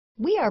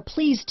We are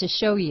pleased to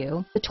show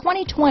you the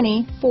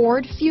 2020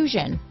 Ford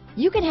Fusion.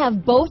 You can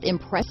have both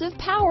impressive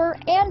power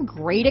and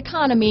great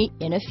economy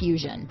in a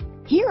Fusion.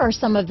 Here are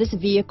some of this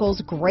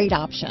vehicle's great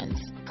options: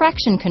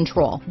 traction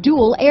control,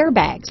 dual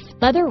airbags,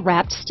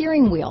 leather-wrapped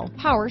steering wheel,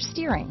 power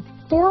steering,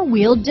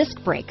 four-wheel disc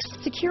brakes,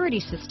 security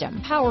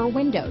system, power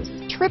windows,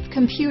 trip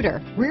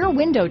computer, rear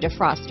window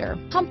defroster,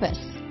 compass,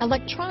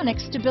 electronic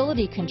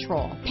stability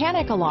control,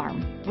 panic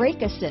alarm,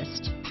 brake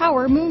assist,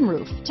 power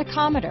moonroof,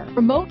 tachometer,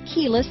 remote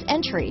keyless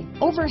entry,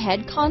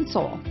 overhead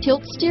console,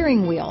 tilt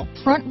steering wheel,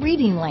 front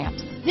reading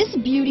lamps. This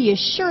beauty is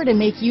sure to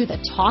make you the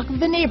talk of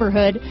the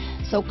neighborhood,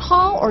 so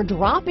call or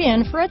drop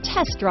in for a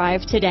test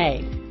drive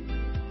today.